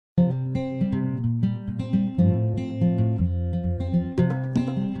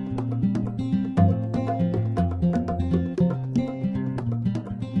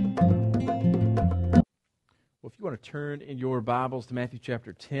want to turn in your Bibles to Matthew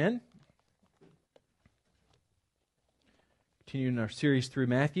chapter 10. Continuing our series through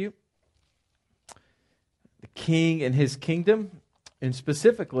Matthew. The King and His Kingdom. And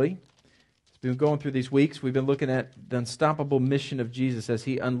specifically, as we've been going through these weeks, we've been looking at the unstoppable mission of Jesus as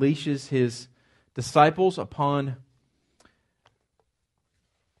He unleashes His disciples upon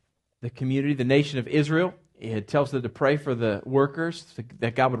the community, the nation of Israel. It tells them to pray for the workers,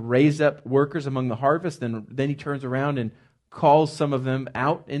 that God would raise up workers among the harvest. And then He turns around and calls some of them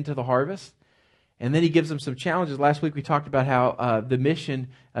out into the harvest. And then He gives them some challenges. Last week we talked about how the mission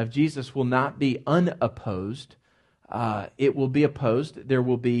of Jesus will not be unopposed. It will be opposed. There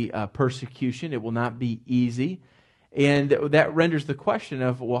will be persecution. It will not be easy. And that renders the question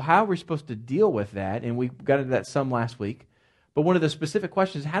of, well, how are we supposed to deal with that? And we got into that some last week. But one of the specific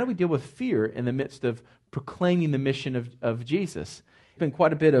questions is, how do we deal with fear in the midst of proclaiming the mission of Jesus? There's been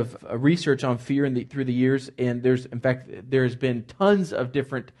quite a bit of research on fear through the years, and there has been tons of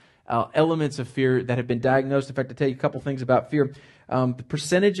different elements of fear that have been diagnosed. In fact, to tell you a couple things about fear, the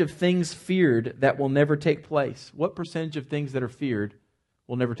percentage of things feared that will never take place. What percentage of things that are feared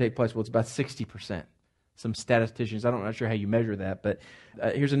will never take place? Well, it's about 60%. Some statisticians, I'm not sure how you measure that, but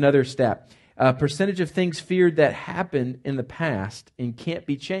here's another stat. Percentage of things feared that happened in the past and can't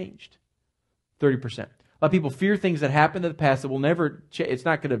be changed. 30%. A lot of people fear things that happened in the past that will never it's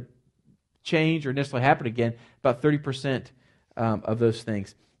not going to change or necessarily happen again. About 30% of those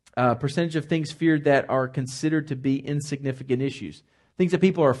things. Percentage of things feared that are considered to be insignificant issues. Things that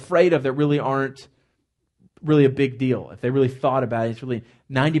people are afraid of that really aren't really a big deal. If they really thought about it, it's really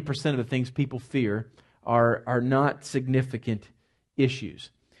 90% of the things people fear are not significant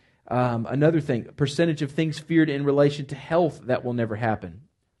issues. Another thing, percentage of things feared in relation to health that will never happen.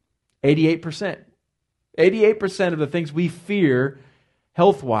 88%. 88% of the things we fear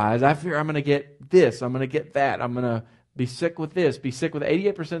health-wise, I fear I'm going to get this, I'm going to get that, I'm going to be sick with this, be sick with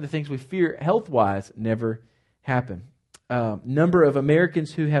 88% of the things we fear health-wise never happen. Number of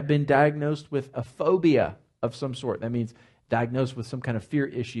Americans who have been diagnosed with a phobia of some sort. That means diagnosed with some kind of fear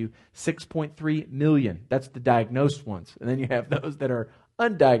issue, 6.3 million. That's the diagnosed ones. And then you have those that are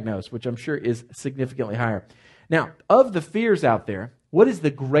undiagnosed, which I'm sure is significantly higher. Now, of the fears out there, what is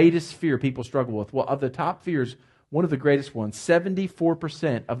the greatest fear people struggle with? Well, of the top fears, one of the greatest ones,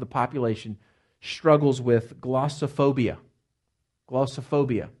 74% of the population struggles with glossophobia.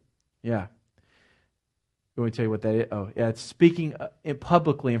 Glossophobia. Yeah. Let me tell you what that is. Oh, yeah, it's speaking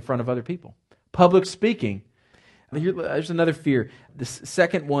publicly in front of other people. Public speaking. There's another fear. The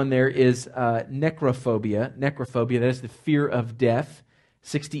second one there is necrophobia. Necrophobia, that is the fear of death.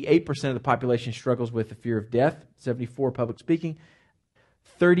 68% of the population struggles with the fear of death. 74% public speaking.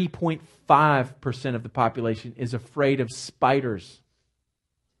 30.5% of the population is afraid of spiders.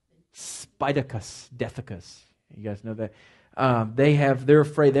 Spidicus, deathicus. You guys know that? They're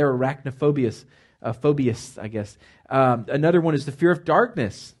afraid. They're arachnophobias, phobias, I guess. Another one is the fear of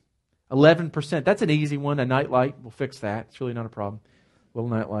darkness. 11%. That's an easy one. A nightlight will fix that. It's really not a problem. A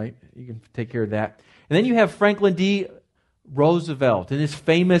little nightlight. You can take care of that. And then you have Franklin D. Roosevelt in his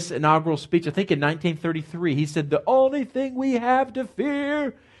famous inaugural speech, I think in 1933, he said, "The only thing we have to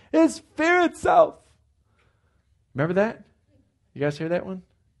fear is fear itself." Remember that? You guys hear that one?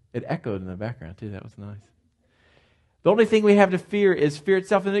 It echoed in the background too. That was nice. The only thing we have to fear is fear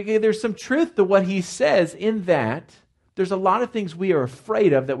itself. And again, there's some truth to what he says in that. There's a lot of things we are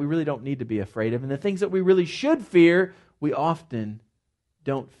afraid of that we really don't need to be afraid of. And the things that we really should fear, we often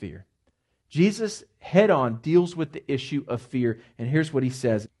don't fear. Jesus head-on deals with the issue of fear. And here's what He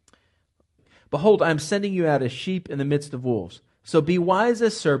says. "Behold, I am sending you out as sheep in the midst of wolves. So be wise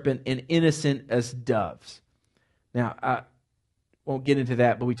as serpent and innocent as doves." Now, I won't get into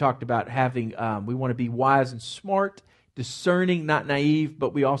that, but we talked about having, we want to be wise and smart, discerning, not naive,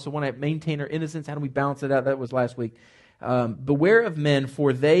 but we also want to maintain our innocence. How do we balance it out? That was last week. "Beware of men,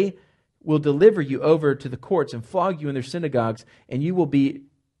 for they will deliver you over to the courts and flog you in their synagogues, and you will be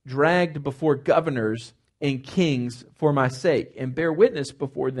dragged before governors and kings for my sake, and bear witness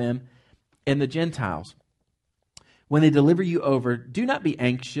before them and the Gentiles. When they deliver you over, do not be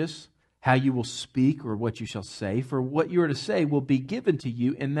anxious how you will speak or what you shall say, for what you are to say will be given to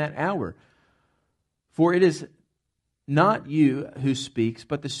you in that hour. For it is not you who speaks,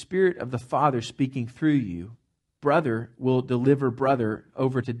 but the Spirit of the Father speaking through you. Brother will deliver brother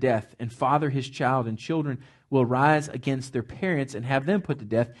over to death, and father his child, and children will rise against their parents and have them put to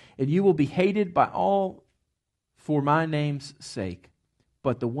death, and you will be hated by all for my name's sake,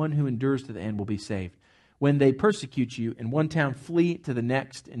 but the one who endures to the end will be saved. When they persecute you in one town, flee to the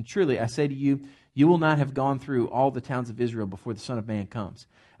next, and truly I say to you, you will not have gone through all the towns of Israel before the Son of Man comes.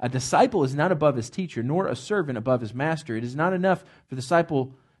 A disciple is not above his teacher, nor a servant above his master. It is not enough for the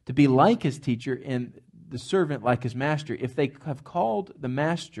disciple to be like his teacher and the servant like his master. If they have called the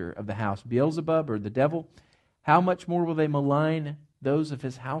master of the house Beelzebub or the devil, how much more will they malign those of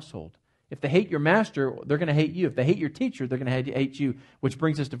his household? If they hate your master, they're going to hate you. If they hate your teacher, they're going to hate you. Which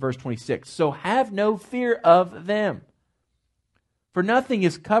brings us to verse 26. So have no fear of them. For nothing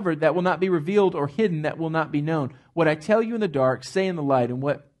is covered that will not be revealed, or hidden that will not be known. What I tell you in the dark, say in the light, and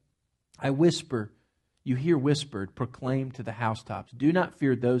what I whisper, you hear whispered, proclaim to the housetops. Do not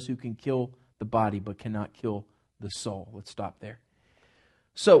fear those who can kill the body, but cannot kill the soul. Let's stop there.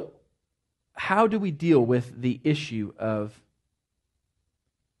 So, how do we deal with the issue of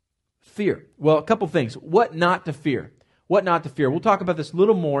fear? Well, a couple things. What not to fear? What not to fear? We'll talk about this a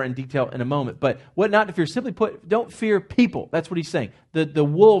little more in detail in a moment. But what not to fear? Simply put, don't fear people. That's what he's saying. The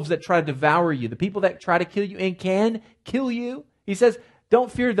wolves that try to devour you, the people that try to kill you and can kill you. He says, don't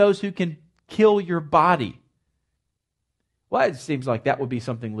fear those who can kill your body. Well, it seems like that would be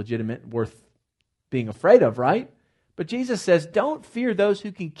something legitimate, worth being afraid of, right? But Jesus says, don't fear those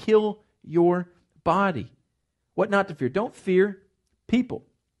who can kill your body. What not to fear? Don't fear people.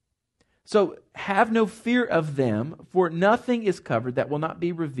 So have no fear of them, for nothing is covered that will not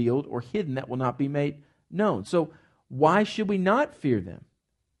be revealed, or hidden that will not be made known. So why should we not fear them?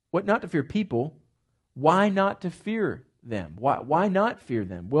 What not to fear people? Why not to fear them? Why not fear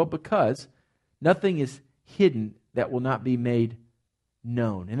them? Well, because nothing is hidden that will not be made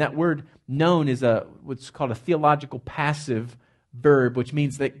known. And that word known is what's called a theological passive verb, which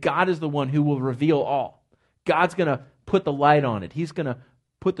means that God is the one who will reveal all. God's going to put the light on it. He's going to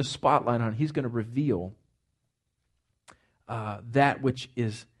put the spotlight on it. He's going to reveal that which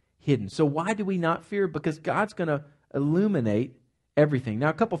is hidden. So why do we not fear? Because God's going to illuminate everything. Now,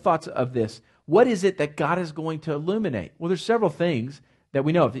 a couple thoughts of this. What is it that God is going to illuminate? Well, there's several things that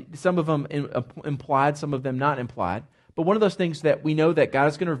we know of. Some of them implied, some of them not implied. But one of those things that we know that God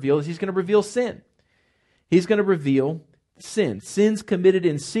is going to reveal is He's going to reveal sin. He's going to reveal sin. Sins committed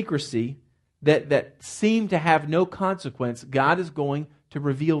in secrecy that seem to have no consequence. God is going to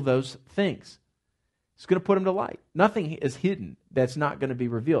reveal those things. He's going to put them to light. Nothing is hidden that's not going to be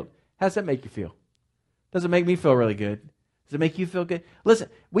revealed. How does that make you feel? Does it make me feel really good? Does it make you feel good? Listen,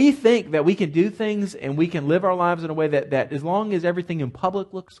 we think that we can do things and we can live our lives in a way that as long as everything in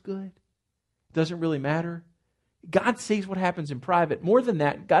public looks good, it doesn't really matter. God sees what happens in private. More than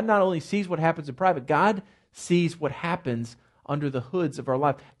that, God not only sees what happens in private, God sees what happens under the hoods of our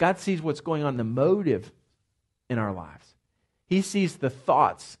life. God sees what's going on, the motive in our lives. He sees the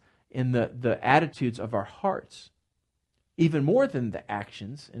thoughts and the attitudes of our hearts, even more than the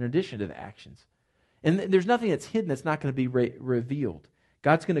actions, in addition to the actions. And there's nothing that's hidden that's not going to be revealed.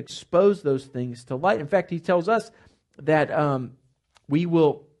 God's going to expose those things to light. In fact, He tells us that we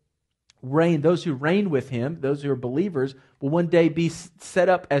will reign. Those who reign with Him, those who are believers, will one day be set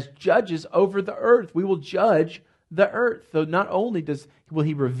up as judges over the earth. We will judge the earth. So not only will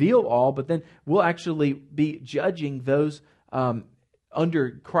He reveal all, but then we'll actually be judging those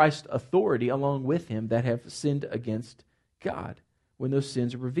under Christ's authority along with Him that have sinned against God when those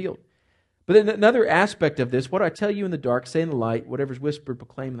sins are revealed. But then another aspect of this, what I tell you in the dark, say in the light, whatever's whispered,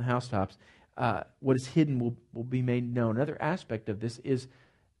 proclaim in the housetops, what is hidden will be made known. Another aspect of this is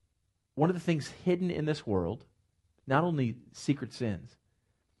one of the things hidden in this world, not only secret sins,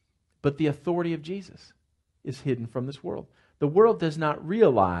 but the authority of Jesus is hidden from this world. The world does not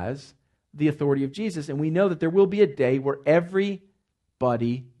realize the authority of Jesus, and we know that there will be a day where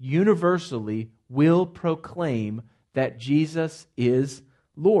everybody universally will proclaim that Jesus is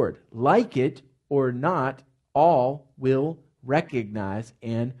Lord. Like it or not, all will recognize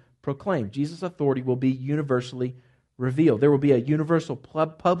and proclaim. Jesus' authority will be universally revealed. There will be a universal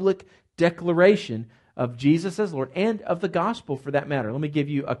public declaration of Jesus as Lord and of the gospel for that matter. Let me give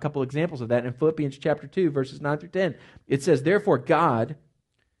you a couple examples of that. In Philippians chapter 2, verses 9 through 10, it says, "Therefore God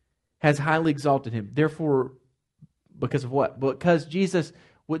has highly exalted Him." Therefore, because of what? Because Jesus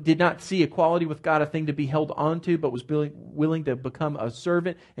did not see equality with God a thing to be held onto, but was willing to become a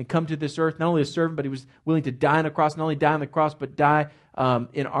servant and come to this earth. Not only a servant, but He was willing to die on the cross. Not only die on the cross, but die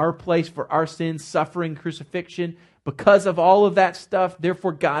in our place for our sins, suffering crucifixion. Because of all of that stuff,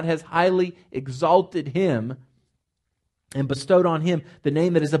 therefore God has highly exalted Him and bestowed on Him the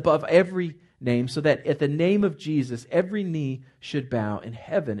name that is above every name, so that at the name of Jesus every knee should bow in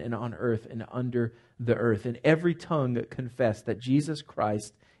heaven and on earth and under the earth, and every tongue confess that Jesus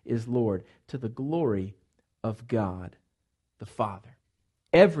Christ is Lord, to the glory of God the Father.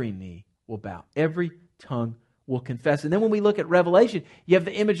 Every knee will bow. Every tongue will confess. And then when we look at Revelation, you have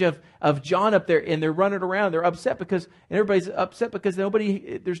the image of John up there, and they're running around. They're upset and everybody's upset because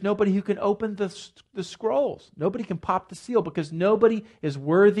there's nobody who can open the scrolls. Nobody can pop the seal because nobody is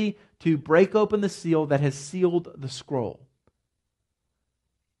worthy to break open the seal that has sealed the scroll.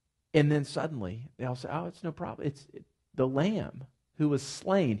 And then suddenly they'll say, oh, it's no problem. It's the Lamb who was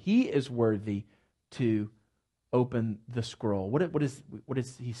slain. He is worthy to open the scroll. What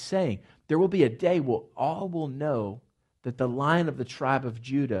is he saying? There will be a day where all will know that the Lion of the tribe of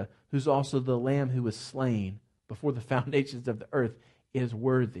Judah, who's also the Lamb who was slain before the foundations of the earth, is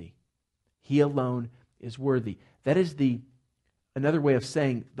worthy. He alone is worthy. That is another way of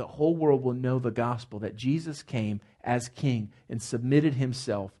saying the whole world will know the gospel, that Jesus came as king and submitted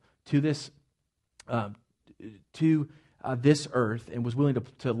himself to this earth and was willing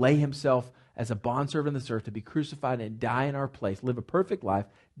to lay himself as a bondservant on this earth, to be crucified and die in our place, live a perfect life,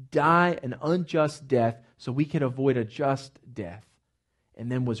 die an unjust death so we could avoid a just death,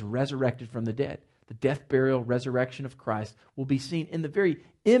 and then was resurrected from the dead. The death, burial, resurrection of Christ will be seen in the very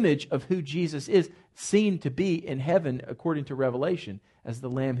image of who Jesus is, seen to be in heaven, according to Revelation, as the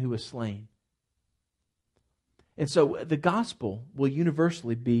Lamb who was slain. And so the gospel will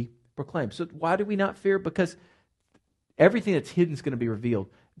universally be proclaimed. So why do we not fear? Because everything that's hidden is going to be revealed.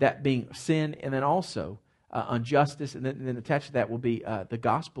 That being sin, and then also injustice, and then attached to that will be the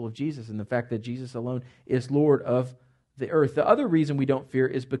gospel of Jesus and the fact that Jesus alone is Lord of the earth. The other reason we don't fear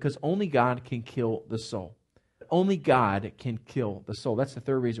is because only God can kill the soul. Only God can kill the soul. That's the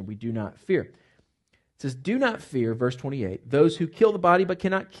third reason we do not fear. It says, do not fear, verse 28, those who kill the body but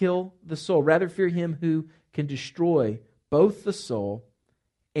cannot kill the soul. Rather fear him who can destroy both the soul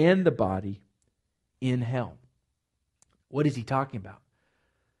and the body in hell. What is he talking about?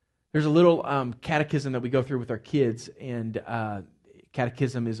 There's a little catechism that we go through with our kids, and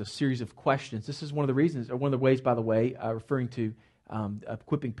catechism is a series of questions. This is one of the reasons, or one of the ways, by the way, referring to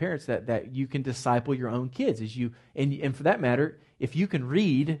equipping parents that you can disciple your own kids. And for that matter, if you can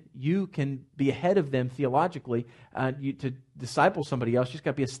read, you can be ahead of them theologically. To disciple somebody else, you just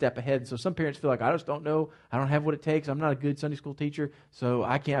got to be a step ahead. And so some parents feel like, I just don't know, I don't have what it takes, I'm not a good Sunday school teacher, so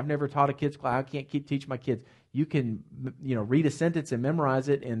I've never taught a kids class, I can't teach my kids. You can, read a sentence and memorize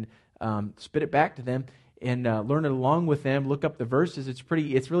it and spit it back to them and learn it along with them. Look up the verses.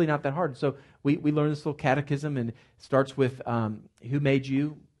 It's really not that hard. So we learn this little catechism, and it starts with who made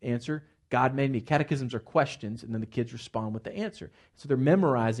you? Answer. God made me. Catechisms are questions, and then the kids respond with the answer. So they're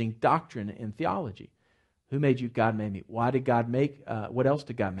memorizing doctrine and theology. Who made you? God made me. Why did God make? What else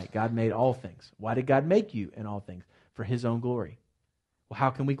did God make? God made all things. Why did God make you in all things? For his own glory. Well, how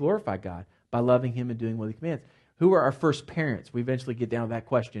can we glorify God? By loving him and doing what he commands. Who are our first parents? We eventually get down to that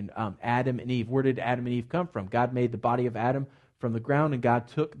question. Adam and Eve. Where did Adam and Eve come from? God made the body of Adam from the ground, and God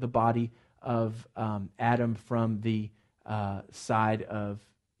took the body of Adam from the side of...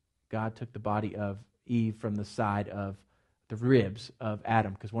 God took the body of Eve from the side of the ribs of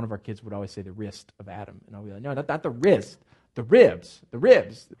Adam, because one of our kids would always say the wrist of Adam. And I'll be like, no, not the wrist, the ribs.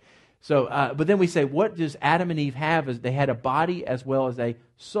 So, but then we say, what does Adam and Eve have? Is they had a body as well as a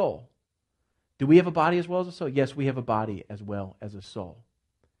soul. Do we have a body as well as a soul? Yes, we have a body as well as a soul.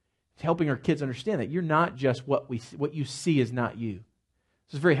 It's helping our kids understand that you're not just what you see is not you.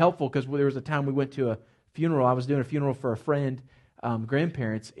 This is very helpful, because there was a time we went to a funeral. I was doing a funeral for a friend,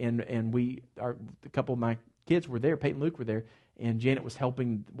 grandparents, and a couple of my kids were there. Peyton and Luke were there, and Janet was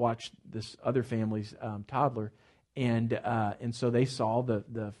helping watch this other family's toddler, and so they saw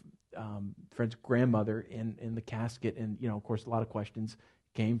the friend's grandmother in the casket, and of course a lot of questions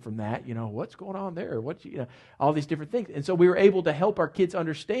came from that. What's going on there? All these different things. And so we were able to help our kids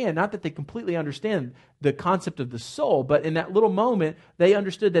understand, not that they completely understand the concept of the soul, but in that little moment, they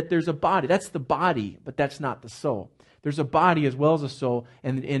understood that there's a body. That's the body, but that's not the soul. There's a body as well as a soul.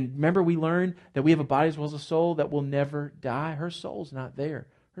 And remember, we learned that we have a body as well as a soul that will never die. Her soul's not there.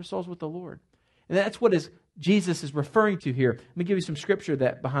 Her soul's with the Lord. And that's what Jesus is referring to here. Let me give you some scripture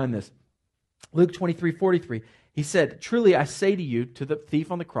behind this. Luke 23:43. He said, truly I say to you, to the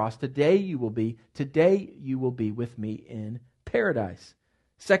thief on the cross, today you will be with me in paradise.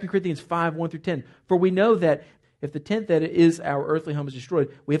 2 Corinthians 5:1-10. For we know that if the tent that is our earthly home is destroyed,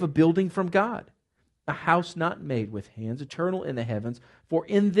 we have a building from God, a house not made with hands, eternal in the heavens. For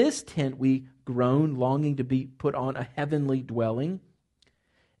in this tent we groan, longing to be put on a heavenly dwelling.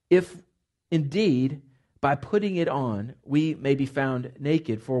 If indeed by putting it on, we may be found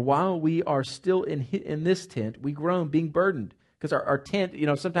naked. For while we are still in this tent, we groan, being burdened. Because our tent,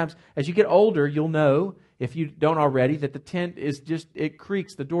 sometimes as you get older, you'll know, if you don't already, that the tent is it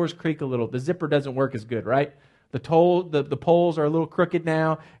creaks. The doors creak a little. The zipper doesn't work as good, right? The poles are a little crooked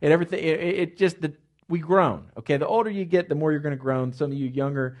now, and everything. we groan. Okay, the older you get, the more you're going to groan. Some of you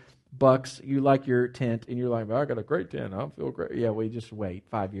younger bucks, you like your tent, and you're like, well, I got a great tent. I feel great. Yeah, well, you just wait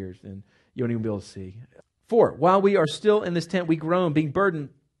 5 years, and you won't even be able to see. 4, while we are still in this tent, we groan, being burdened,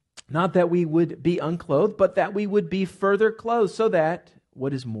 not that we would be unclothed, but that we would be further clothed, so that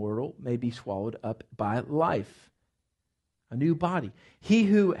what is mortal may be swallowed up by life. A new body. He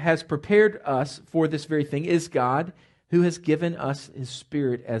who has prepared us for this very thing is God, who has given us His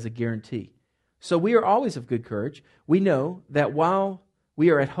Spirit as a guarantee. So we are always of good courage. We know that while we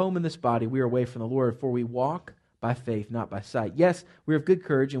are at home in this body, we are away from the Lord, for we walk by faith, not by sight. Yes, we are of good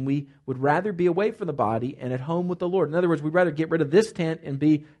courage, and we would rather be away from the body and at home with the Lord. In other words, we'd rather get rid of this tent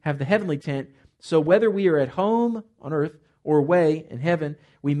and have the heavenly tent. So whether we are at home on earth or away in heaven,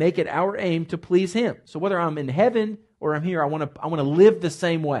 we make it our aim to please Him. So whether I'm in heaven or I'm here, I want to live the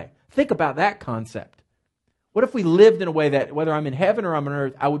same way. Think about that concept. What if we lived in a way that whether I'm in heaven or I'm on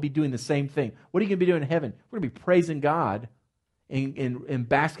earth, I would be doing the same thing? What are you going to be doing in heaven? We're going to be praising God and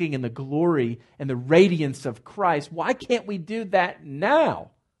basking in the glory and the radiance of Christ. Why can't we do that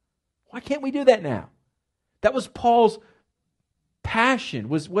now? Why can't we do that now? That was Paul's passion,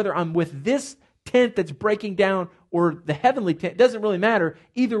 was whether I'm with this tent that's breaking down or the heavenly tent. It doesn't really matter.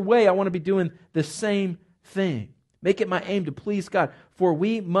 Either way, I want to be doing the same thing. Make it my aim to please God. For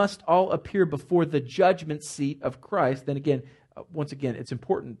we must all appear before the judgment seat of Christ. Then again, once again, it's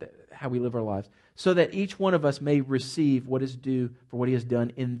important how we live our lives, so that each one of us may receive what is due for what he has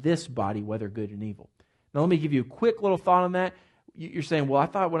done in this body, whether good and evil. Now, let me give you a quick little thought on that. You're saying, well, I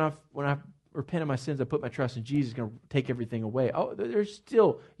thought when I repent of my sins, I put my trust in Jesus, is going to take everything away. Oh,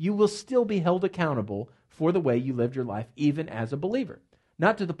 you will still be held accountable for the way you lived your life, even as a believer.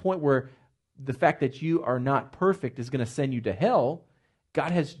 Not to the point where the fact that you are not perfect is going to send you to hell.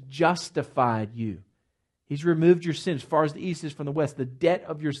 God has justified you. He's removed your sins as far as the east is from the west. The debt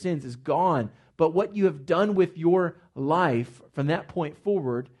of your sins is gone. But what you have done with your life from that point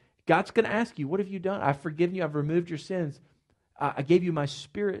forward, God's going to ask you, what have you done? I've forgiven you. I've removed your sins. I gave you my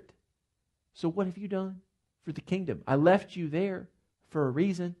Spirit. So what have you done for the kingdom? I left you there for a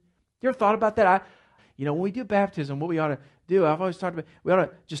reason. You ever thought about that? When we do baptism, what we ought to do, I've always talked about, we ought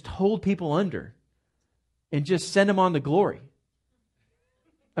to just hold people under and just send them on to glory.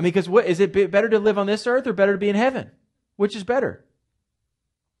 I mean, because is it better to live on this earth or better to be in heaven? Which is better?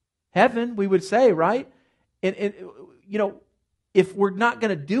 Heaven, we would say, right? And if we're not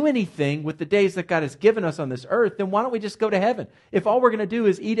going to do anything with the days that God has given us on this earth, then why don't we just go to heaven? If all we're going to do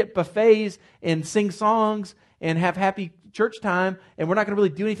is eat at buffets and sing songs and have happy church time, and we're not going to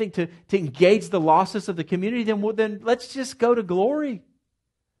really do anything to engage the losses of the community, then let's just go to glory.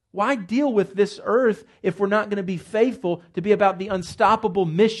 Why deal with this earth if we're not going to be faithful to be about the unstoppable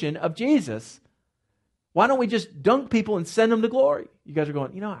mission of Jesus? Why don't we just dunk people and send them to glory? You guys are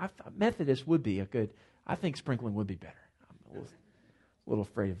going, I thought Methodist would be I think sprinkling would be better. I'm a little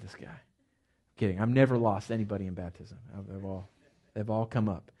afraid of this guy. Kidding. I've never lost anybody in baptism. They've all come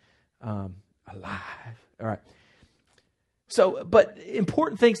up alive. All right. So, but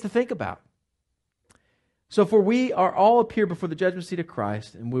important things to think about. So, for we are all appear before the judgment seat of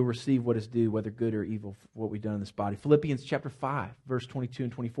Christ, and we'll receive what is due, whether good or evil, for what we've done in this body. Philippians chapter 5, verse 22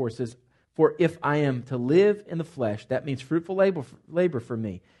 and 24 says, "For if I am to live in the flesh, that means fruitful labor for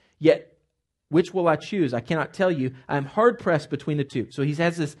me. Yet, which will I choose? I cannot tell you. I am hard pressed between the two." So he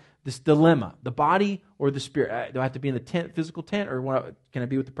has this dilemma: the body or the spirit. Do I have to be in the tent, physical tent, or can I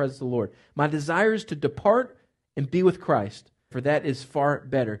be with the presence of the Lord? My desire is to depart and be with Christ, for that is far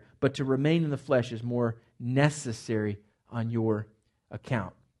better. But to remain in the flesh is more necessary on your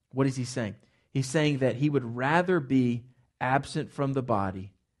account. What is he saying? He's saying that he would rather be absent from the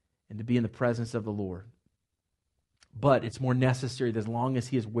body and to be in the presence of the Lord. But it's more necessary that as long as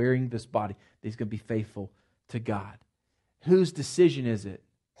he is wearing this body, that he's going to be faithful to God. Whose decision is it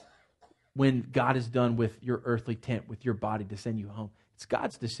when God is done with your earthly tent, with your body, to send you home? It's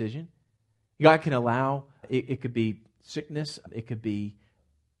God's decision. God can allow, it could be sickness, it could be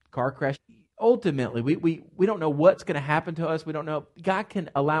car crash. Ultimately, we don't know what's going to happen to us. We don't know. God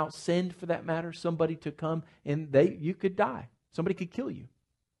can allow sin, for that matter, somebody to come and you could die. Somebody could kill you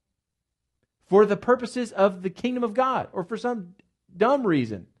for the purposes of the kingdom of God, or for some dumb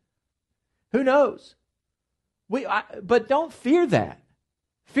reason. Who knows? But don't fear that.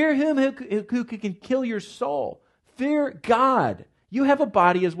 Fear him who can kill your soul. Fear God. You have a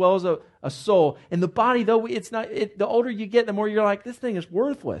body as well as a soul, and the body, though it's not. The older you get, the more you're like, this thing is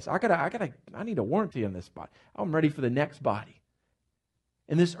worthless. I need a warranty on this body. I'm ready for the next body.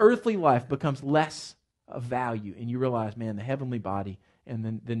 And this earthly life becomes less of value, and you realize, man, the heavenly body and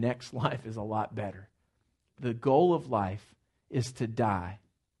then the next life is a lot better. The goal of life is to die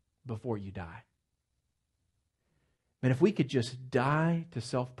before you die. Man, if we could just die to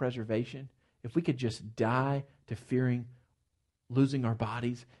self-preservation, if we could just die to fearing losing our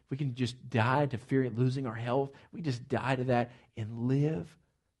bodies, if we can just die to fearing losing our health, we just die to that and live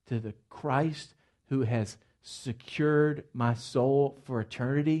to the Christ who has secured my soul for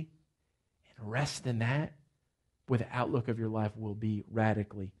eternity and rest in that, where the outlook of your life will be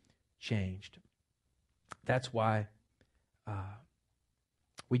radically changed. That's why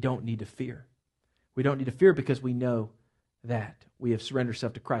we don't need to fear. We don't need to fear because we know that we have surrendered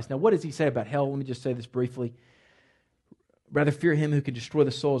ourselves to Christ. Now, what does he say about hell? Let me just say this briefly. Rather fear him who can destroy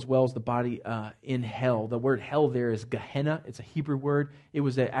the soul as well as the body in hell. The word hell there is Gehenna. It's a Hebrew word. It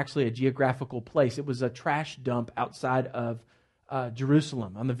was actually a geographical place. It was a trash dump outside of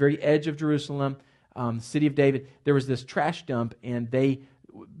Jerusalem. On the very edge of Jerusalem, city of David, there was this trash dump, and they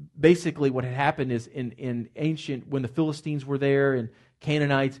basically what had happened is in ancient, when the Philistines were there and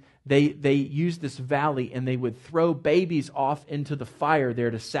Canaanites, they used this valley and they would throw babies off into the fire there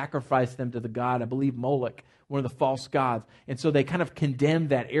to sacrifice them to the god, I believe Moloch, one of the false gods. And so they kind of condemned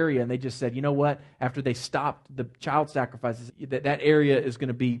that area, and they just said, you know what? After they stopped the child sacrifices, that area is going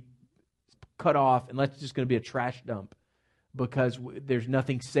to be cut off, and that's just going to be a trash dump because there's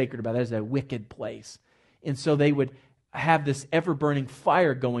nothing sacred about it. It's a wicked place. And so they would have this ever-burning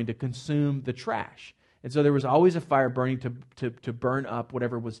fire going to consume the trash. And so there was always a fire burning to burn up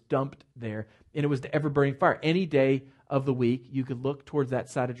whatever was dumped there. And it was the ever-burning fire. Any day of the week, you could look towards that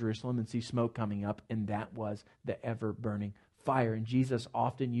side of Jerusalem and see smoke coming up, and that was the ever-burning fire. And Jesus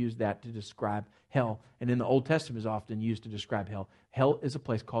often used that to describe hell. And in the Old Testament is often used to describe hell. Hell is a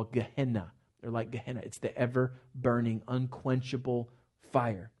place called Gehenna. They're like Gehenna. It's the ever-burning, unquenchable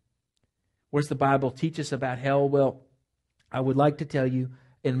fire. What does the Bible teach us about hell? Well, I would like to tell you,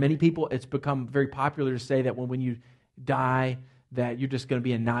 and many people, it's become very popular to say that when you die, that you're just going to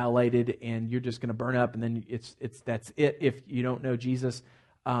be annihilated and you're just going to burn up, and then that's it if you don't know Jesus.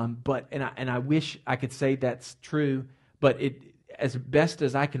 But I wish I could say that's true, but as best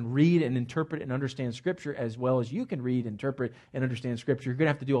as I can read and interpret and understand Scripture, as well as you can read, interpret, and understand Scripture, you're going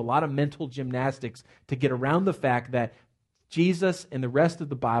to have to do a lot of mental gymnastics to get around the fact that Jesus and the rest of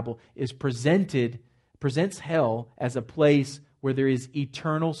the Bible presents hell as a place where there is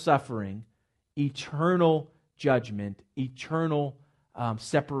eternal suffering, eternal judgment, eternal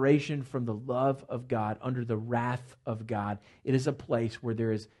separation from the love of God, under the wrath of God. It is a place where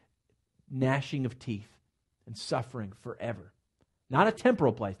there is gnashing of teeth and suffering forever. Not a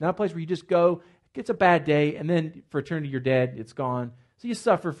temporal place, not a place where you just go, it's a bad day, and then for eternity you're dead, it's gone. So you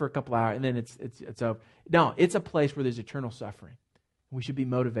suffer for a couple hours, and then it's over. No, it's a place where there's eternal suffering. We should be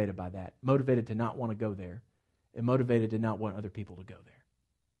motivated by that, motivated to not want to go there, and motivated to not want other people to go there.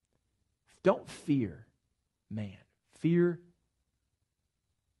 Don't fear man. Fear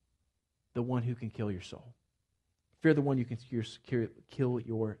the one who can kill your soul. Fear the one who can kill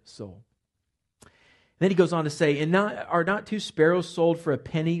your soul. Then he goes on to say, are not 2 sparrows sold for a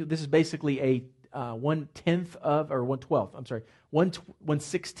penny? This is basically a 1/16th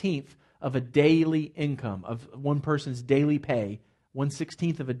of a daily income, of one person's daily pay.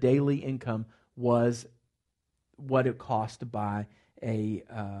 1/16th of a daily income was what it cost to buy a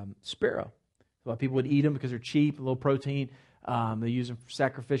sparrow. A lot of people would eat them because they're cheap, a little protein. They use them for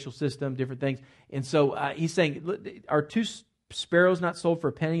sacrificial system, different things. And so he's saying, are 2 sparrows not sold for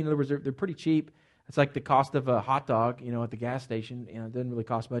a penny? In other words, they're pretty cheap. It's like the cost of a hot dog, at the gas station. It doesn't really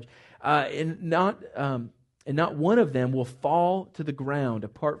cost much. And not one of them will fall to the ground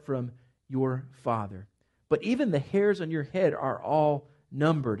apart from your Father. But even the hairs on your head are all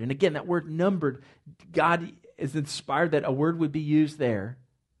numbered. And again, that word numbered, God is inspired that a word would be used there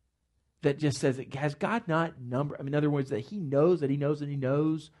that just says, has God not numbered? In other words, that He knows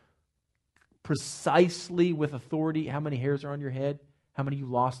precisely with authority how many hairs are on your head, how many you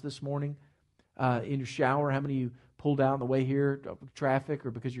lost this morning in your shower, how many you pulled out on the way here, traffic,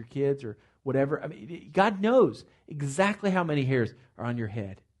 or because your kids, or whatever. God knows exactly how many hairs are on your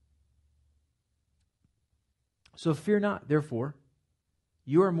head. So fear not, therefore,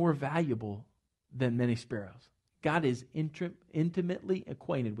 you are more valuable than many sparrows. God is intimately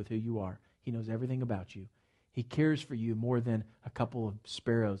acquainted with who you are. He knows everything about you. He cares for you more than a couple of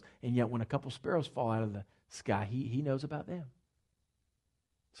sparrows. And yet when a couple of sparrows fall out of the sky, He knows about them.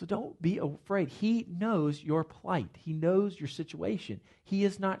 So don't be afraid. He knows your plight. He knows your situation. He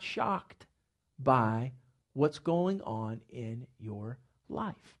is not shocked by what's going on in your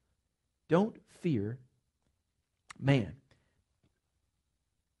life. Don't fear man.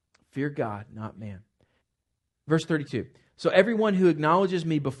 Fear God, not man. Verse 32. So everyone who acknowledges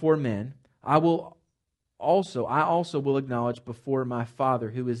me before men, I also will acknowledge before my Father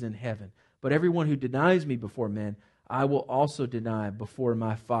who is in heaven. But everyone who denies me before men, I will also deny before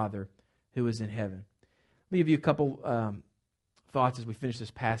my Father who is in heaven. Let me give you a couple thoughts as we finish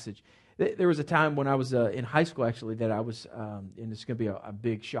this passage. There was a time when I was in high school, actually, that I was, and it's going to be a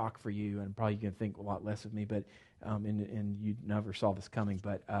big shock for you, and probably you're going to think a lot less of me, but and you never saw this coming,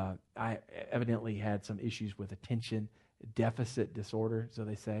 but I evidently had some issues with attention deficit disorder, so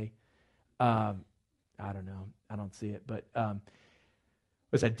they say. I don't know. I don't see it, but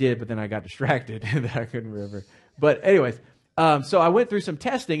which I did, but then I got distracted that I couldn't remember. But anyways, so I went through some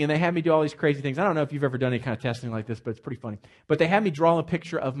testing, and they had me do all these crazy things. I don't know if you've ever done any kind of testing like this, but it's pretty funny. But they had me draw a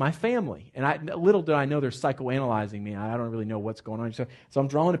picture of my family, and little did I know they're psychoanalyzing me. I don't really know what's going on. So I'm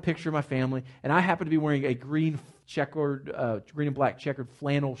drawing a picture of my family, and I happen to be wearing a green and black checkered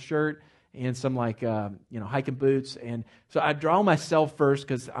flannel shirt and some hiking boots. And so I draw myself first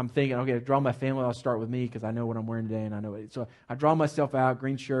because I'm thinking, okay, I draw my family, I'll start with me because I know what I'm wearing today and I know it. So I draw myself out,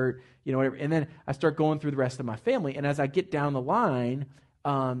 green shirt, whatever. And then I start going through the rest of my family. And as I get down the line,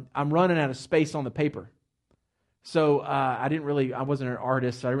 I'm running out of space on the paper. So I wasn't an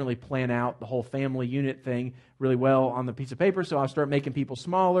artist, so I didn't really plan out the whole family unit thing really well on the piece of paper. So I start making people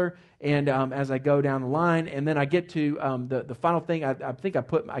smaller, and as I go down the line, and then I get to the final thing.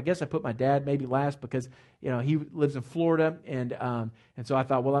 I guess I put my dad maybe last because he lives in Florida, and so I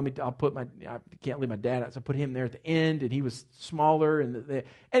thought, well, I can't leave my dad out, so I put him there at the end, and he was smaller,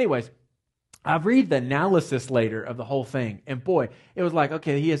 anyways. I read the analysis later of the whole thing, and boy, it was like,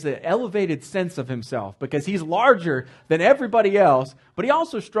 okay, he has an elevated sense of himself because he's larger than everybody else, but he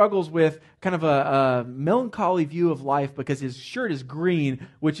also struggles with kind of a melancholy view of life because his shirt is green,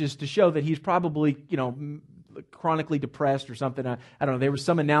 which is to show that he's probably, chronically depressed or something. I don't know. There was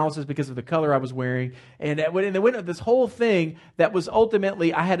some analysis because of the color I was wearing. And they went this whole thing that was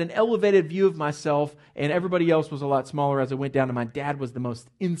ultimately, I had an elevated view of myself and everybody else was a lot smaller as I went down, and my dad was the most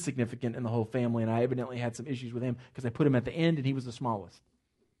insignificant in the whole family, and I evidently had some issues with him because I put him at the end and he was the smallest.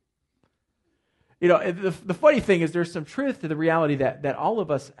 The funny thing is there's some truth to the reality that all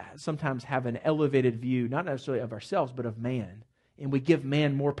of us sometimes have an elevated view, not necessarily of ourselves, but of man. And we give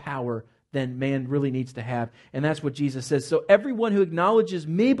man more power than man really needs to have. And that's what Jesus says. So everyone who acknowledges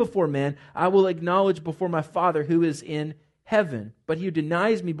me before man, I will acknowledge before my Father who is in heaven. But he who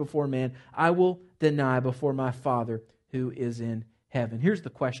denies me before man, I will deny before my Father who is in heaven. Here's the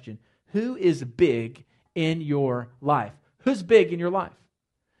question. Who is big in your life? Who's big in your life?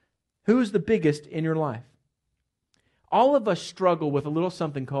 Who's the biggest in your life? All of us struggle with a little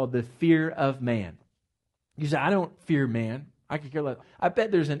something called the fear of man. You say, I don't fear man. I could care less. I bet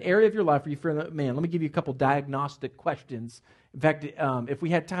there's an area of your life where you fear man. Let me give you a couple diagnostic questions. In fact, if we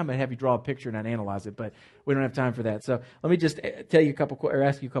had time, I'd have you draw a picture and I'd analyze it, but we don't have time for that. So let me just ask you a couple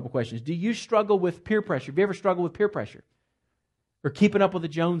questions. Do you struggle with peer pressure? Have you ever struggled with peer pressure? Or keeping up with the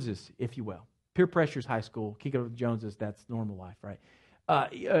Joneses, if you will? Peer pressure is high school. Keeping up with the Joneses, that's normal life, right?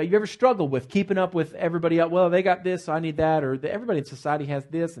 You ever struggle with keeping up with everybody else? Well, they got this, so I need that. Or everybody in society has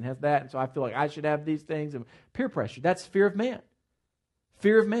this and has that, and so I feel like I should have these things. And peer pressure, that's fear of man.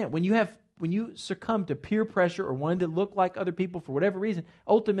 Fear of man. When you succumb to peer pressure or wanting to look like other people for whatever reason,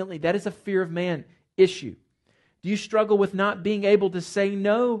 ultimately that is a fear of man issue. Do you struggle with not being able to say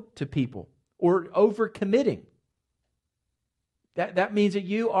no to people or overcommitting? That means that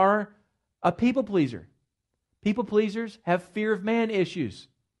you are a people pleaser. People pleasers have fear of man issues.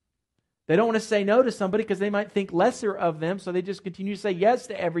 They don't want to say no to somebody because they might think lesser of them, so they just continue to say yes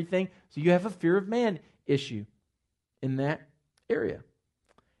to everything. So you have a fear of man issue in that area.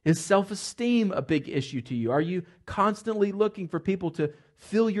 Is self-esteem a big issue to you? Are you constantly looking for people to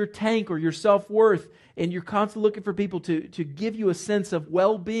fill your tank or your self-worth, and you're constantly looking for people to give you a sense of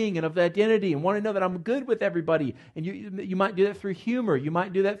well-being and of identity and want to know that I'm good with everybody? And you might do that through humor. You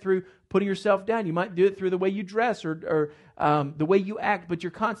might do that through putting yourself down. You might do it through the way you dress or the way you act, but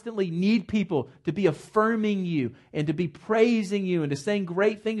you constantly need people to be affirming you and to be praising you and to saying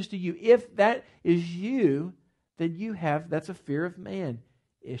great things to you. If that is you, then that's a fear of man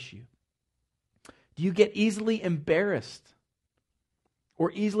issue. Do you get easily embarrassed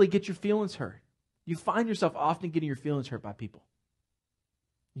or easily get your feelings hurt? You find yourself often getting your feelings hurt by people.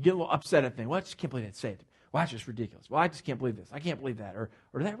 You get a little upset at things. Well, I just can't believe that said. Well, that's just ridiculous. Well, I just can't believe this. I can't believe that. Or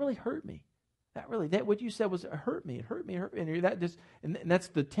that really hurt me. That what you said was it hurt me. It hurt me. It hurt me. And that's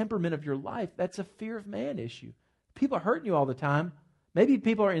the temperament of your life. That's a fear of man issue. People are hurting you all the time. Maybe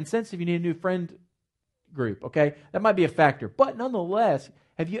people are insensitive. You need a new friend group. Okay, that might be a factor. But nonetheless,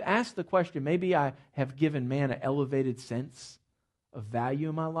 have you asked the question, maybe I have given man an elevated sense of value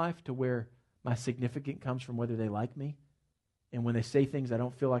in my life to where my significance comes from whether they like me? And when they say things I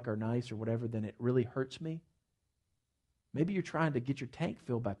don't feel like are nice or whatever, then it really hurts me. Maybe you're trying to get your tank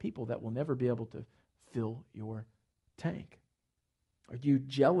filled by people that will never be able to fill your tank? Are you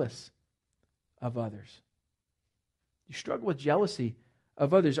jealous of others? You struggle with jealousy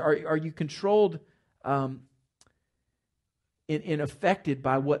of others. Are you controlled and affected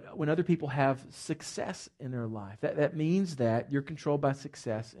by when other people have success in their life? That means that you're controlled by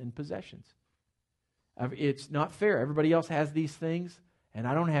success and possessions. It's not fair. Everybody else has these things, and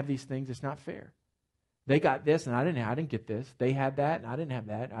I don't have these things. It's not fair. They got this, and I didn't get this. They had that, and I didn't have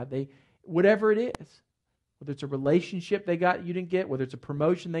that. Whatever it is, whether it's a relationship they got you didn't get, whether it's a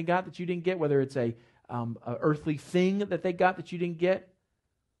promotion they got that you didn't get, whether it's a earthly thing that they got that you didn't get,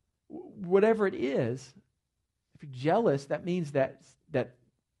 whatever it is, if you're jealous, that means that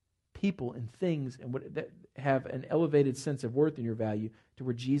people and things that have an elevated sense of worth in your value to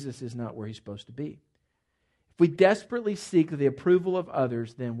where Jesus is not where he's supposed to be. If we desperately seek the approval of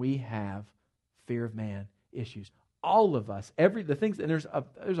others, then we have fear of man issues. All of us, the things, and there's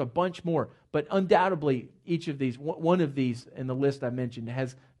a bunch more, but undoubtedly each of these, one of these in the list I mentioned,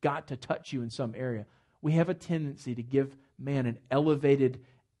 has got to touch you in some area. We have a tendency to give man an elevated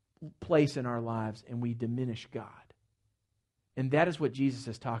place in our lives, and we diminish God. And that is what Jesus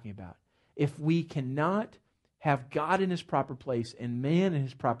is talking about. If we cannot have God in his proper place and man in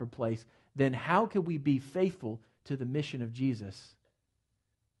his proper place, then how can we be faithful to the mission of Jesus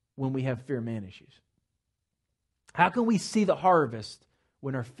when we have fear of man issues? How can we see the harvest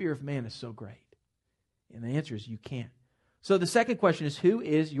when our fear of man is so great? And the answer is you can't. So the second question is, who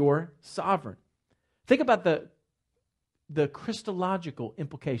is your sovereign? Think about the Christological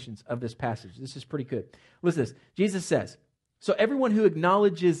implications of this passage. This is pretty good. Listen to this. Jesus says, so everyone who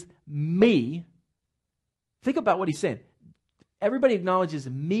acknowledges me, think about what he's saying. Everybody acknowledges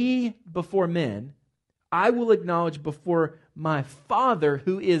me before men. I will acknowledge before my Father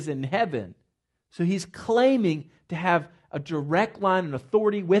who is in heaven. So he's claiming to have a direct line and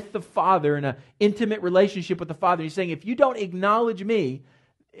authority with the Father and an intimate relationship with the Father. He's saying, if you don't acknowledge me,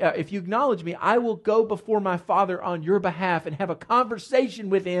 if you acknowledge me, I will go before my Father on your behalf and have a conversation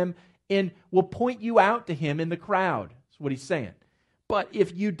with him and will point you out to him in the crowd. That's what he's saying. But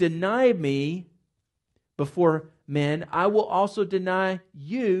if you deny me before men, I will also deny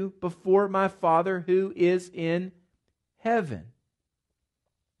you before my Father who is in heaven.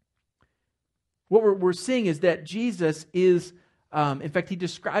 What we're seeing is that Jesus is, in fact, he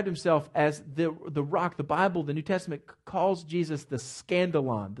described himself as the rock. The Bible, the New Testament, calls Jesus the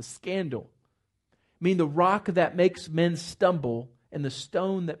scandalon, the scandal. Meaning the rock that makes men stumble and the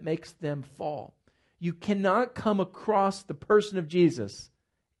stone that makes them fall. You cannot come across the person of Jesus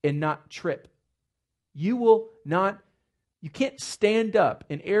and not trip. You can't stand up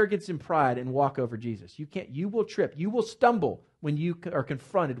in arrogance and pride and walk over Jesus. You will trip. You will stumble when you are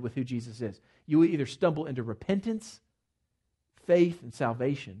confronted with who Jesus is. You will either stumble into repentance, faith, and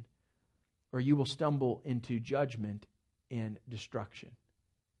salvation, or you will stumble into judgment and destruction.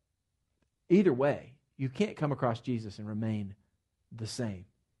 Either way, you can't come across Jesus and remain the same.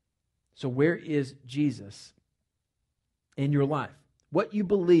 So where is Jesus in your life? What you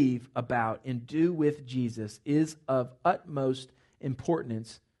believe about and do with Jesus is of utmost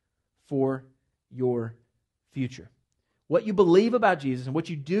importance for your future. What you believe about Jesus and what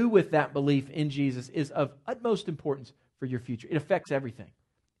you do with that belief in Jesus is of utmost importance for your future. It affects everything.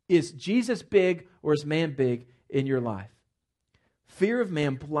 Is Jesus big or is man big in your life? Fear of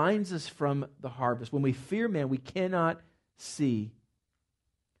man blinds us from the harvest. When we fear man, we cannot see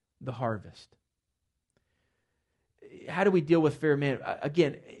the harvest. How do we deal with fear of man?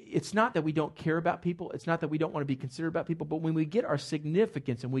 Again, it's not that we don't care about people. It's not that we don't want to be considerate about people. But when we get our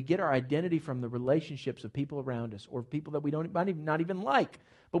significance and we get our identity from the relationships of people around us or people that we not even like,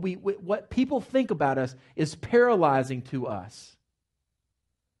 but what people think about us is paralyzing to us.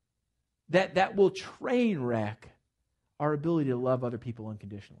 That will train wreck our ability to love other people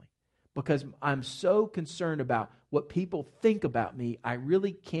unconditionally. Because I'm so concerned about what people think about me, I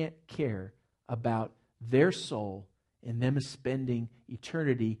really can't care about their soul and them spending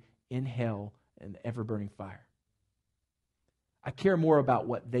eternity in hell and ever-burning fire. I care more about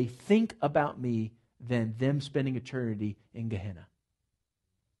what they think about me than them spending eternity in Gehenna.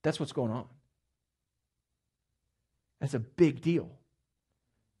 That's what's going on. That's a big deal.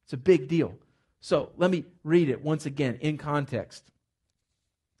 It's a big deal. So let me read it once again in context.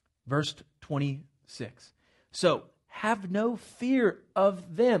 Verse 26. So have no fear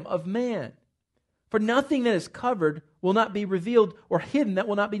of them, of man. For nothing that is covered will not be revealed, or hidden that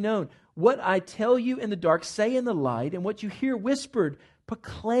will not be known. What I tell you in the dark, say in the light, and what you hear whispered,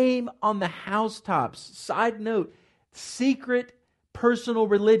 proclaim on the housetops. Side note, secret personal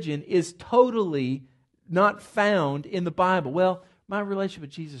religion is totally not found in the Bible. Well, my relationship with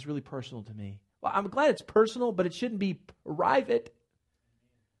Jesus is really personal to me. Well, I'm glad it's personal, but it shouldn't be private.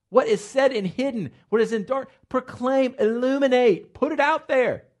 What is said and hidden, what is in dark, proclaim, illuminate, put it out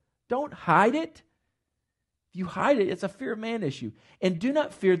there. Don't hide it. If you hide it, it's a fear of man issue. And do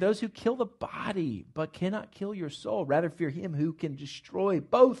not fear those who kill the body, but cannot kill your soul. Rather fear him who can destroy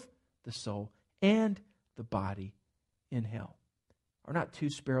both the soul and the body in hell. Are not 2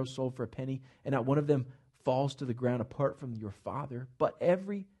 sparrows sold for a penny, and not one of them falls to the ground apart from your Father? But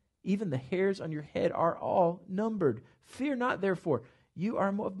even the hairs on your head are all numbered. Fear not, therefore. You are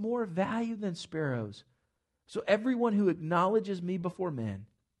of more value than sparrows. So everyone who acknowledges me before men,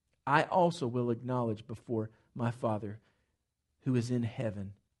 I also will acknowledge before my Father who is in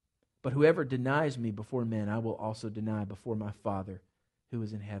heaven. But whoever denies me before men, I will also deny before my Father who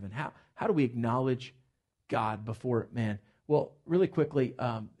is in heaven. How do we acknowledge God before man? Well, really quickly,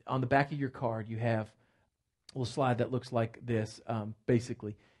 on the back of your card, you have a little slide that looks like this,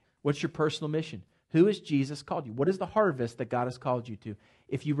 basically. What's your personal mission? Who has Jesus called you? What is the harvest that God has called you to?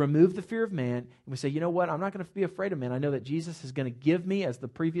 If you remove the fear of man, and we say, you know what, I'm not going to be afraid of man. I know that Jesus is going to give me, as the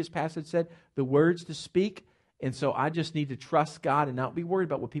previous passage said, the words to speak. And so I just need to trust God and not be worried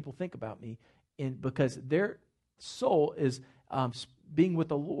about what people think about me. And because their soul is being with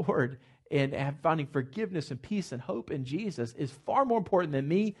the Lord and finding forgiveness and peace and hope in Jesus is far more important than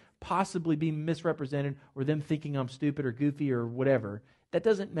me possibly being misrepresented or them thinking I'm stupid or goofy or whatever. That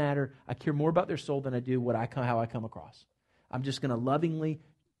doesn't matter. I care more about their soul than I do how I come across. I'm just going to lovingly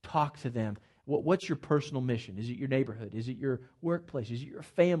talk to them. What's your personal mission? Is it your neighborhood? Is it your workplace? Is it your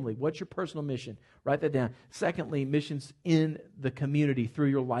family? What's your personal mission? Write that down. Secondly, missions in the community through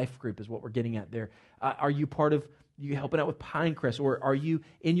your life group is what we're getting at there. Are you helping out with Pinecrest, or are you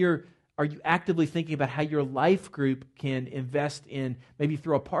actively thinking about how your life group can invest in, maybe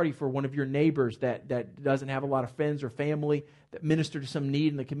throw a party for one of your neighbors that doesn't have a lot of friends or family, that minister to some need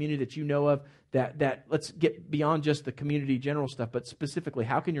in the community that you know of, that let's get beyond just the community general stuff, but specifically,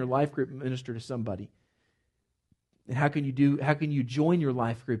 how can your life group minister to somebody? And how can you join your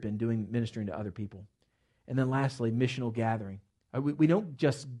life group in ministering to other people? And then lastly, missional gathering. We don't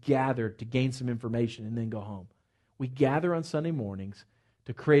just gather to gain some information and then go home. We gather on Sunday mornings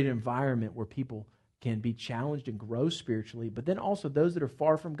to create an environment where people can be challenged and grow spiritually, but then also those that are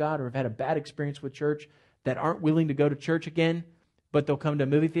far from God or have had a bad experience with church that aren't willing to go to church again, but they'll come to a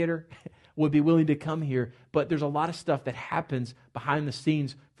movie theater, would be willing to come here. But there's a lot of stuff that happens behind the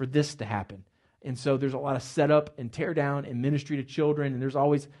scenes for this to happen. And so there's a lot of setup and tear down and ministry to children, and there's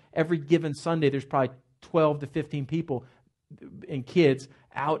always, every given Sunday, there's probably 12 to 15 people and kids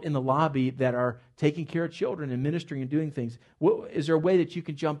out in the lobby that are taking care of children and ministering and doing things. Is there a way that you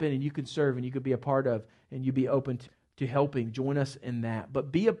can jump in and you can serve and you could be a part of and you be open to helping? Join us in that.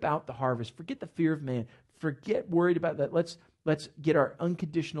 But be about the harvest. Forget the fear of man. Forget worried about that. Let's get our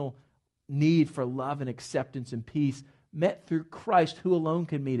unconditional need for love and acceptance and peace met through Christ, who alone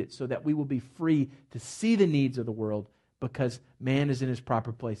can meet it, so that we will be free to see the needs of the world, because man is in his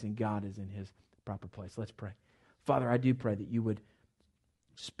proper place and God is in his proper place. Let's pray. Father, I do pray that you would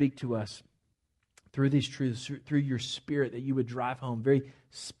speak to us through these truths, through your Spirit, that you would drive home very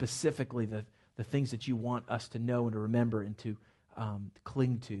specifically the things that you want us to know and to remember and to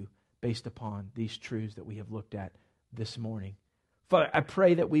cling to based upon these truths that we have looked at this morning. Father, I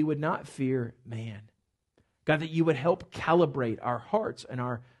pray that we would not fear man. God, that you would help calibrate our hearts and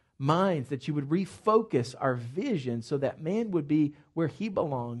our minds, that you would refocus our vision so that man would be where he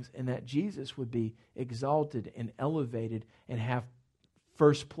belongs and that Jesus would be exalted and elevated and have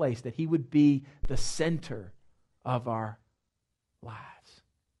first place, that he would be the center of our lives.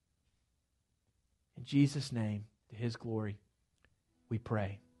 In Jesus' name, to his glory, we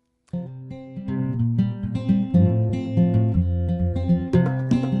pray.